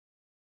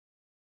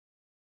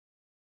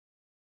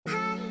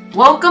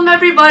Welcome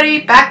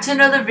everybody back to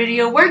another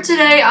video where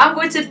today I'm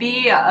going to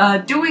be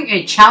doing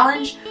a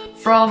challenge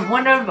from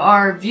one of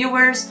our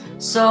viewers.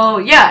 So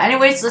yeah,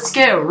 anyways, let's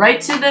get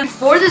right to them.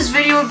 Before this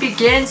video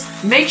begins,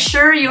 make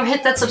sure you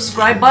hit that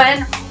subscribe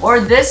button or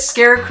this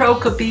scarecrow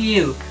could be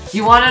you.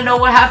 You want to know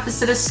what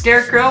happens to this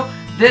scarecrow?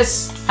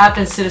 This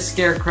happens to the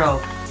scarecrow.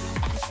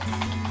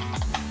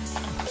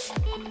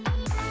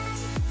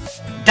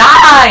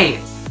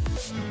 Die!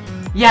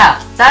 Yeah,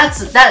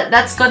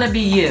 that's gonna be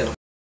you.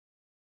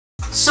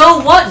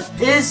 So what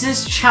is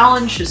this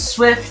challenge,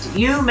 Swift?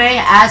 You may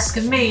ask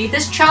me.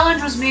 This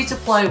challenge was made to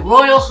play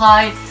Royal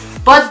High,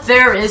 but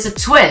there is a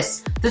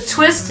twist. The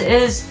twist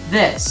is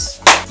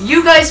this.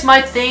 You guys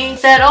might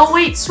think that, oh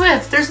wait,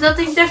 Swift, there's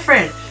nothing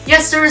different.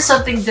 Yes, there is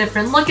something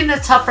different. Look in the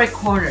top right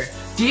corner.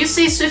 Do you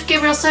see Swift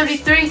Gabriel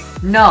 73?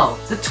 No.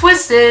 The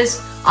twist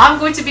is, I'm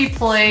going to be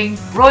playing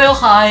Royal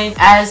High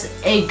as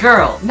a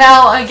girl.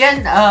 Now,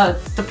 again,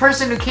 the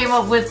person who came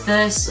up with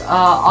this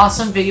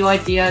awesome video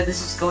idea,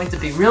 this is going to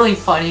be really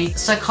funny,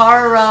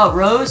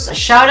 ssakurarose. A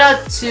shout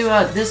out to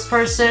this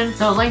person.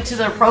 The link to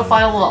their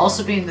profile will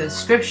also be in the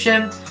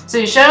description.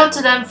 So shout out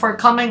to them for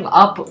coming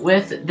up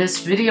with this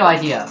video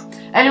idea.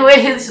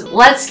 Anyways,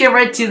 let's get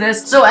right to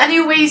this. So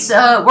anyways,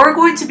 we're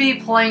going to be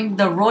playing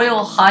the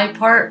Royal High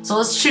part. So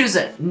let's choose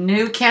it.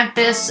 New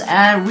campus,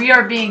 and we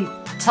are being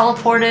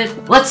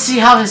teleported. Let's see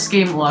how this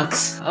game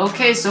looks.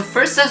 Okay, so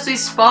first as we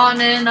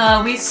spawn in,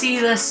 we see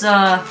this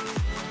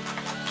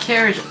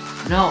carriage.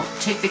 No,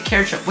 take the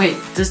carriage up. Wait,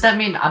 does that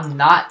mean I'm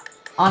not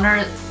on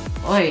Earth?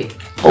 Wait.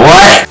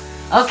 What?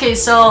 Okay,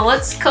 so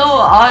let's go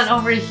on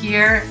over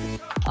here.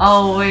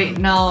 Oh wait,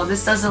 no,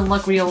 this doesn't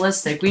look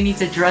realistic. We need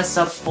to dress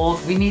up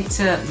both. We need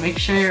to make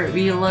sure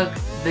we look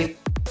the...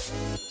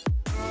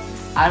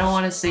 I don't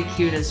want to say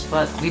cutest,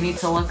 but we need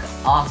to look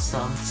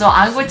awesome. So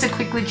I'm going to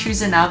quickly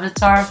choose an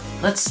avatar.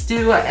 Let's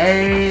do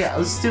a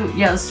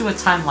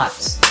time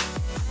lapse.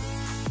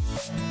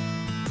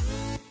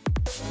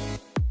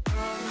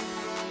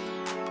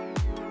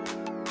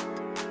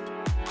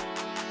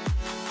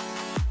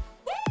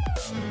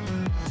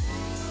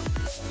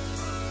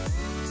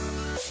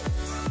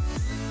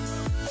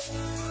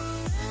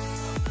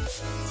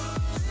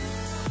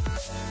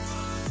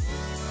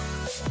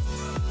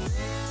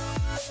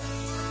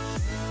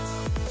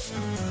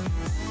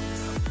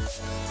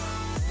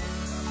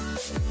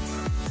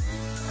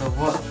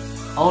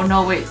 Oh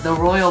no, wait, the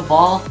royal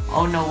ball?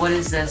 Oh no, what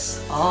is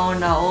this? Oh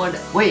no,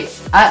 wait,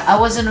 I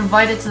wasn't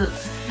invited to the...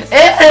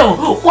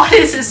 Ew! What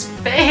is his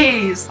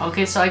face?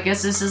 Okay, so I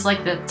guess this is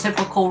like the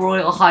typical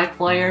Royal High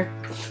player.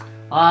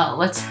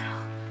 Let's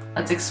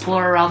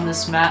explore around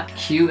this map.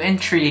 Cue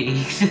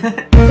intrigued.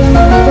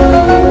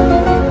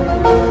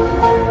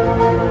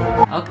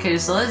 Okay,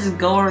 so let's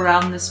go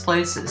around this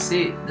place.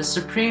 See, the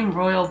Supreme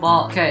Royal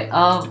Ball. Okay,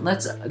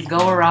 let's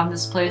go around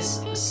this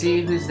place,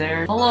 see who's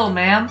there. Hello,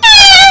 ma'am.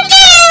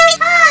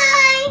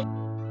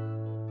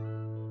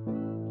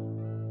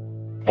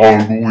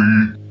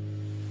 Ugly.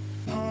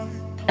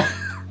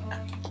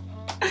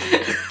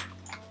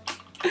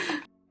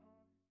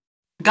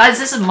 Guys,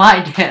 this is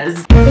my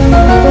dance.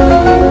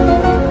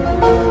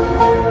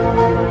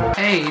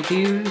 Hey,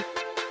 dude.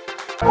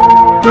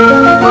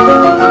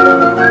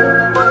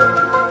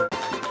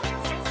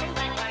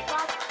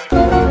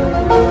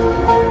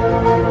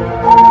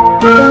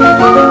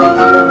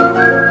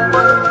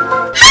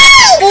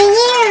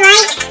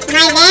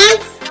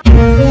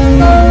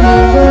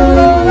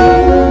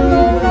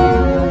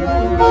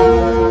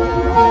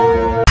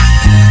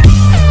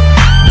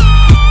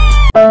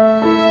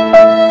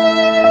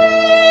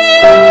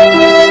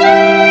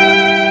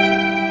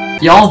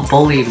 Y'all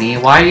bully me.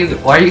 Why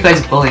are you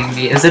guys bullying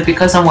me? Is it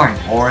because I'm wearing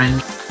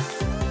orange?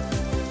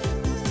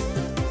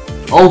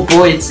 Oh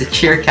boy, it's the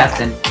cheer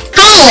captain.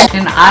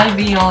 Can I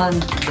be on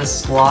the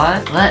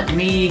squad? Let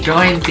me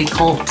join the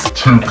cult.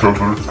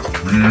 Together,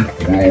 we will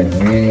rule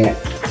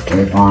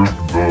over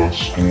the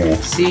school.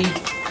 See?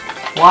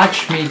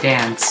 Watch me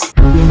dance.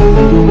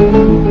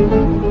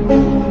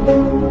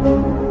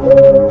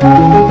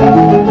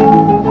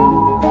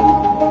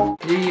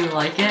 Do you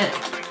like it?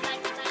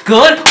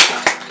 Good?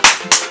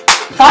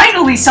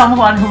 Finally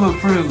someone who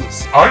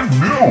approves. I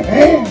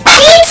knew!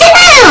 Me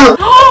too!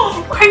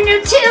 Oh, we're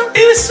new too!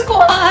 New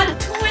squad!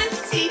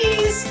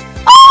 Twinsies!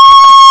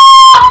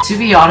 Oh! To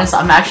be honest,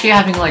 I'm actually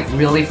having like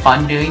really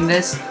fun doing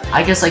this.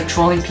 I guess like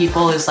trolling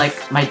people is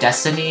like my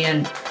destiny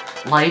in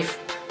life.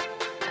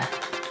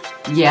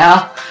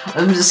 Yeah.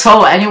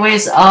 So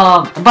anyways,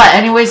 but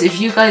anyways, if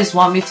you guys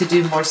want me to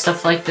do more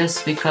stuff like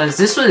this, because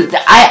this was,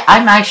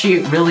 I'm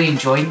actually really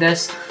enjoying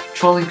this.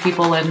 Trolling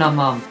people and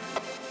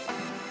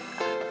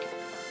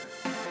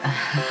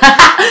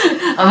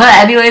but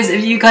anyways,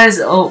 if you guys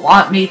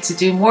want me to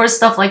do more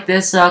stuff like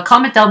this,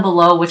 comment down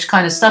below which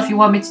kind of stuff you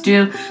want me to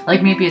do.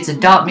 Like maybe it's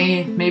Adopt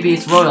Me, maybe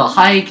it's Royal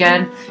High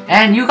again.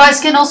 And you guys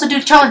can also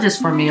do challenges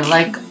for me,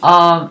 like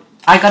I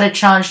got a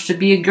challenge to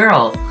be a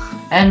girl.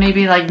 And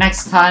maybe like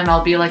next time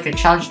I'll be like a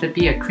challenge to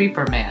be a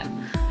creeper man.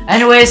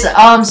 Anyways,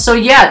 so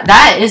yeah,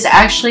 that is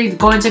actually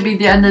going to be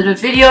the end of the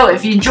video.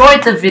 If you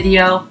enjoyed the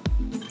video,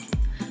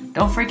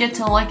 Don't forget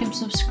to like and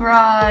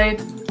subscribe.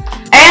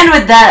 And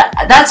with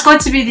that, that's going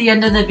to be the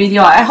end of the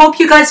video. I hope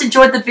you guys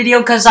enjoyed the video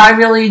because I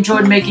really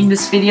enjoyed making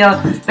this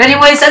video. But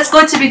anyways, that's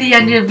going to be the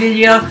end of the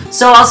video.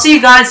 So I'll see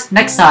you guys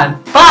next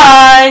time.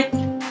 Bye!